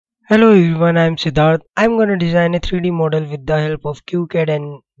Hello everyone, I'm Siddharth. I'm gonna design a 3D model with the help of Qcad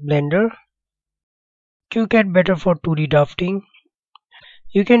and Blender. Qcad better for 2D drafting.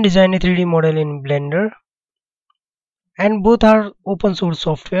 You can design a 3D model in Blender and both are open source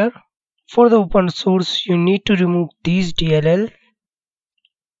software. For the open source, you need to remove these DLL,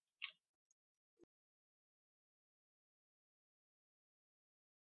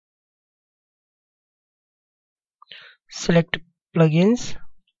 select plugins,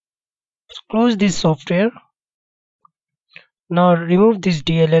 close this software. Now remove these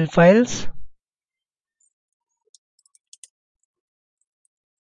DLL files.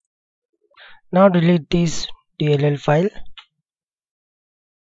 Now delete this DLL file.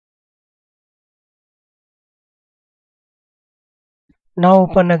 Now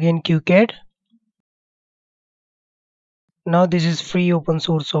open again Qcad. Now this is free open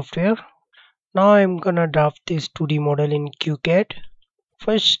source software. Now I'm gonna draft this 2D model in Qcad.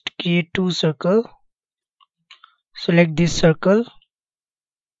 First create two circles. Select this circle.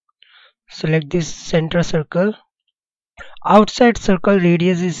 Select this center circle. Outside circle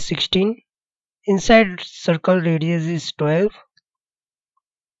radius is 16. Inside circle radius is 12.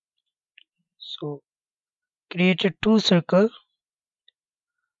 So create a two circle.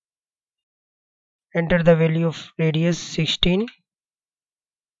 Enter the value of radius 16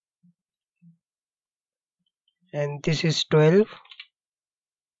 and this is 12.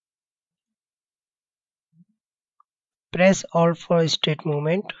 Press Alt for straight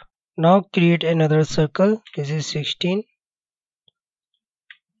movement. Now create another circle. This is 16.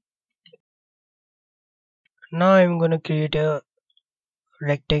 Now I'm gonna create a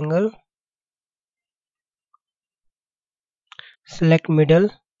rectangle. Select middle.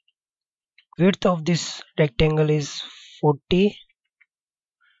 Width of this rectangle is 40.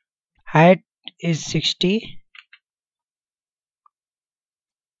 Height is 60.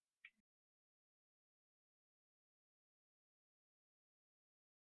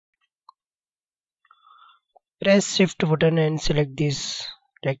 Press shift button and select these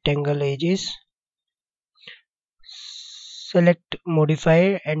rectangle edges. Select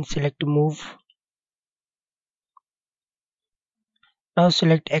modify and select move. Now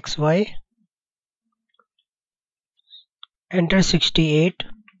select XY. Enter 68.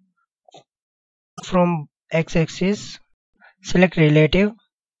 From x-axis select relative.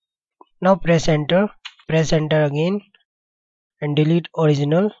 Now press enter. Press enter again and delete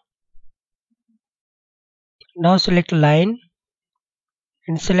original. Now select line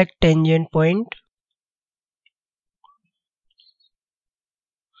and select tangent point.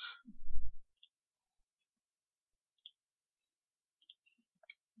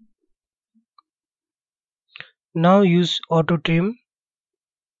 Now use auto trim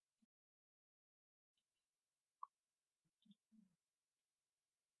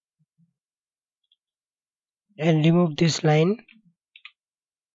and remove this line.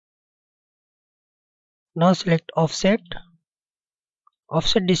 Now select offset.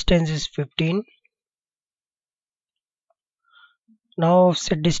 Offset distance is 15. Now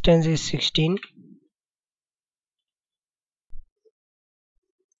offset distance is 16.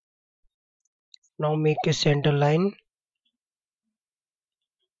 Now make a center line.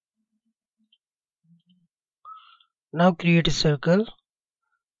 Now create a circle.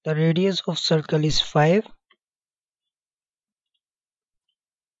 The radius of circle is 5.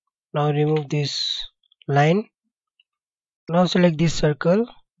 Now remove this line. Now select this circle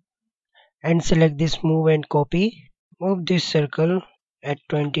and select this move and copy. Move this circle at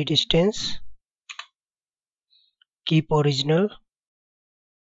 20 distance. Keep original.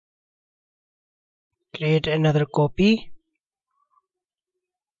 Create another copy.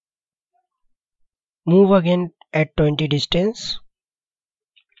 Move again at 20 distance.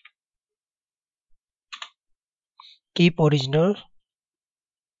 Keep original.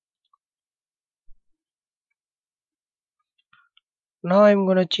 Now I'm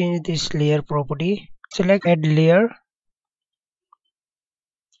gonna change this layer property. Select add layer. I'm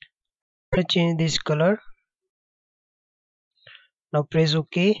gonna change this color. Now press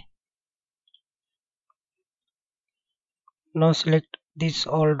OK. Now select this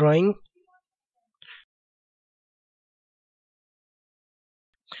all drawing.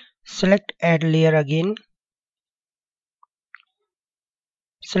 Select add layer again.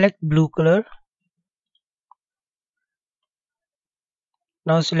 Select blue color.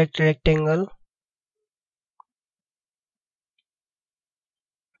 Now select rectangle.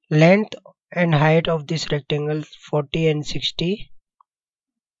 Length and height of this rectangle 40 and 60.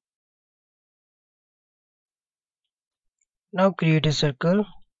 Now create a circle.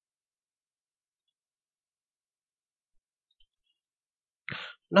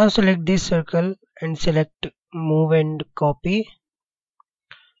 Now select this circle and select move and copy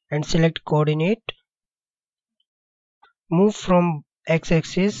and select coordinate. Move from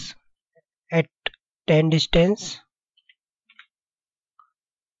x-axis at 10 distance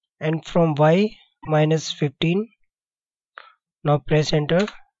and from y -15. Now press enter.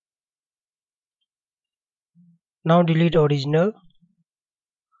 Now delete original.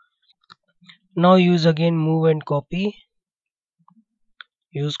 Now use again move and copy.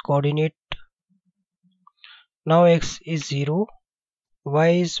 Use coordinate. Now x is 0, y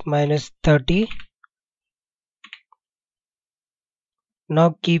is -30. Now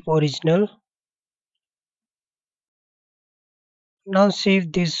keep original. Now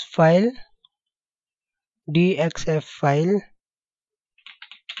save this file, dxf file.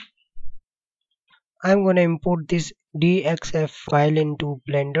 I'm gonna import this dxf file into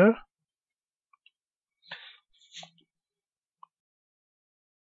Blender.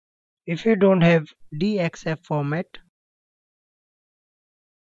 If you don't have dxf format,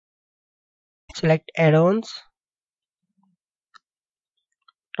 select add-ons.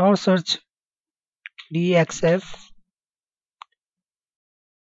 Now search dxf.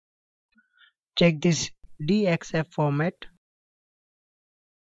 Check this dxf format.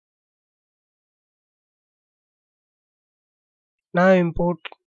 Now import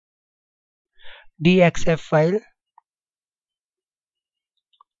dxf file.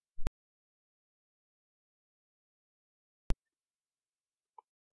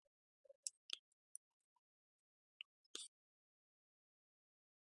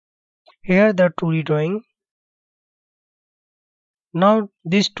 Here the 2D drawing. Now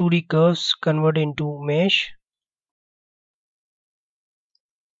these 2D curves convert into mesh.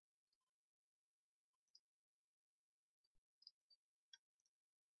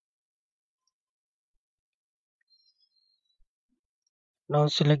 Now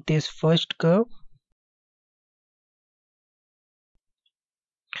select this first curve.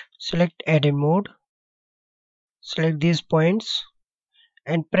 Select edit mode. Select these points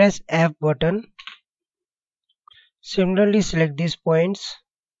and press F button. Similarly select these points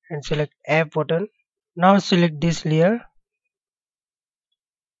and select F button. Now select this layer.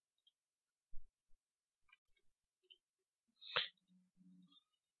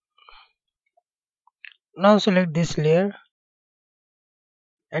 Now select this layer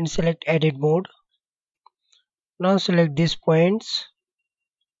and select edit mode. Now select these points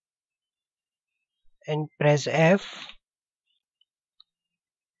and press F.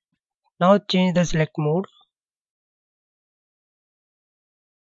 Now change the select mode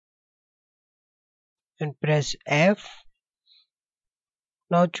and press F.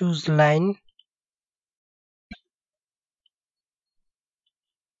 Now choose line.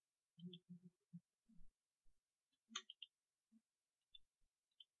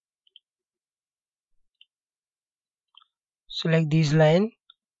 Select this line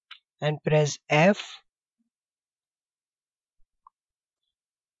and press F.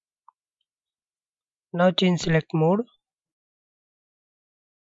 Now change select mode.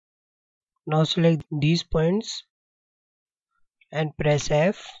 Now select these points and press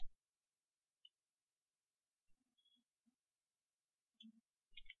F.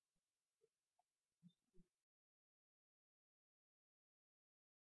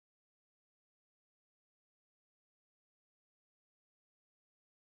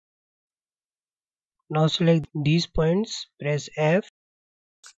 Now select these points, press F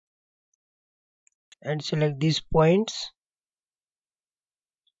and select these points,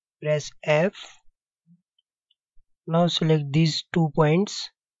 press F. Now select these 2 points,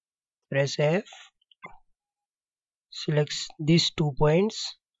 press F. Select these 2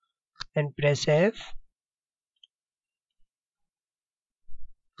 points and press F.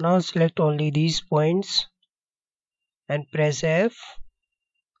 Now select only these points and press F.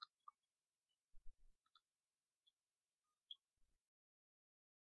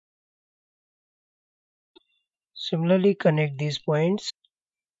 Similarly connect these points.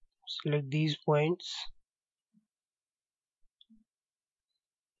 Select these points,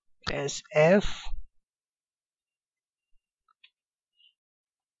 press F.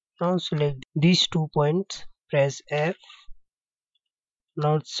 Now select these 2 points, press F.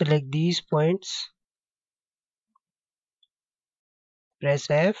 Now select these points, press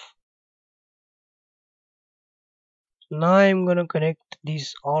F. Now I'm gonna connect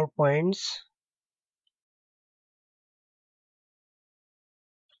these all points.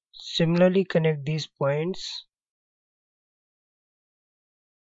 Similarly connect these points.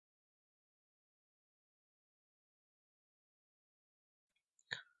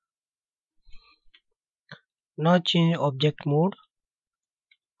 Now change object mode.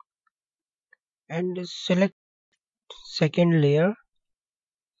 and select second layer,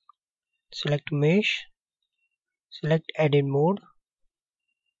 select mesh, select edit mode.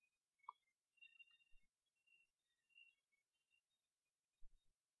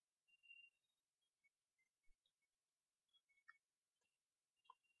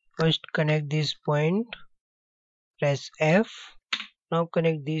 First connect this point, press F. Now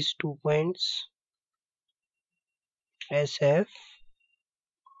connect these 2 points, press F.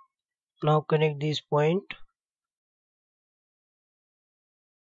 Now connect this point,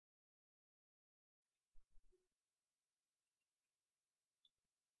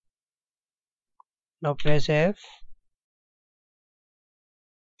 now press F.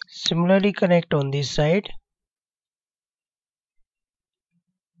 Similarly connect on this side.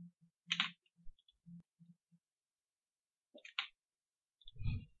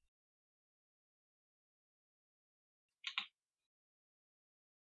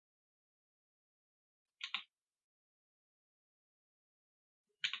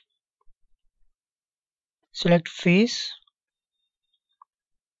 Select face.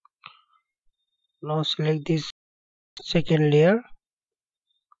 Now select this second layer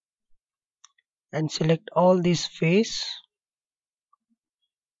and select all this face.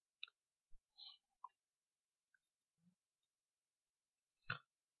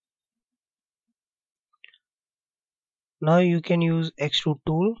 Now you can use extrude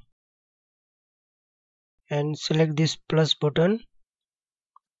tool and select this plus button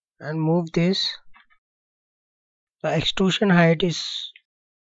and move this. The extrusion height is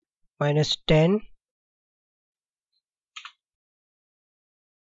 -10.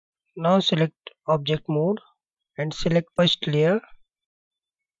 Now select object mode and select first layer.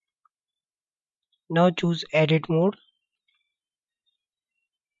 Now choose edit mode.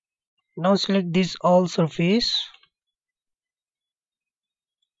 Now select this all surface.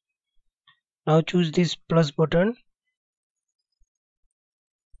 Now choose this plus button.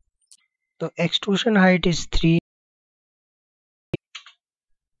 The extrusion height is 3.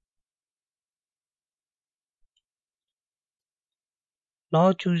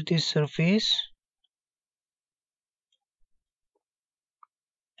 Now choose this surface.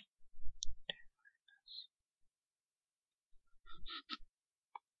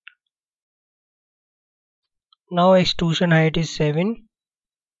 Now extrusion height is 7.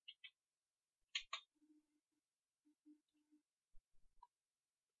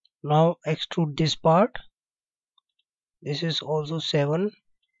 Now extrude this part. This is also 7.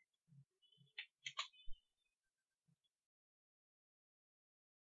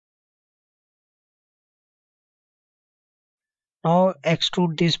 Now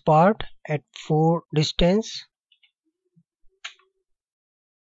extrude this part at 4 distance.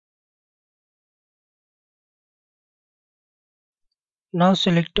 Now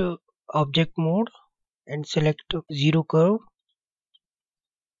select object mode and select zero curve.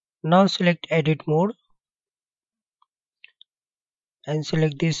 Now select edit mode and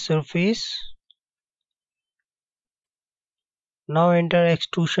select this surface. Now enter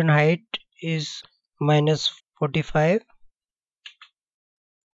extrusion height is -45.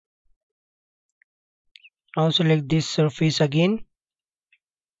 Now select this surface again.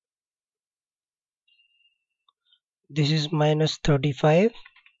 This is -35.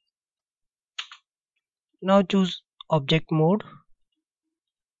 Now choose object mode.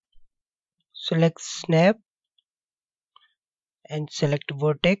 Select snap and select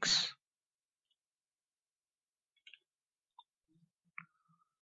vertex.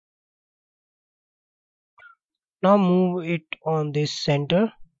 Now move it on this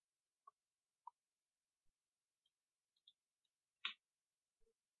center.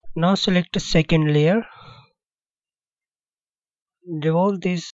 Now select a second layer. Revolve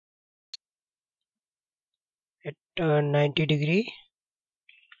this at 90 degree.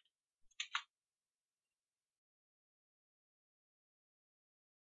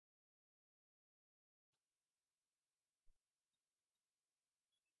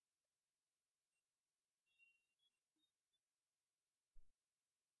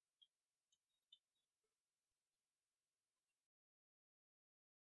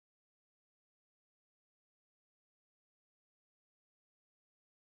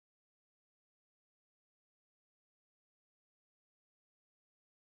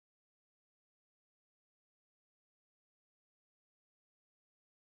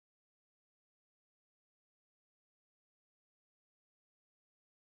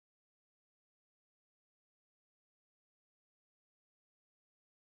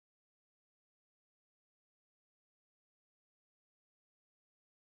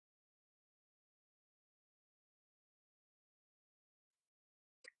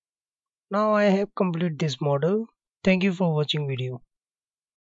 Now I have completed this model. Thank you for watching video.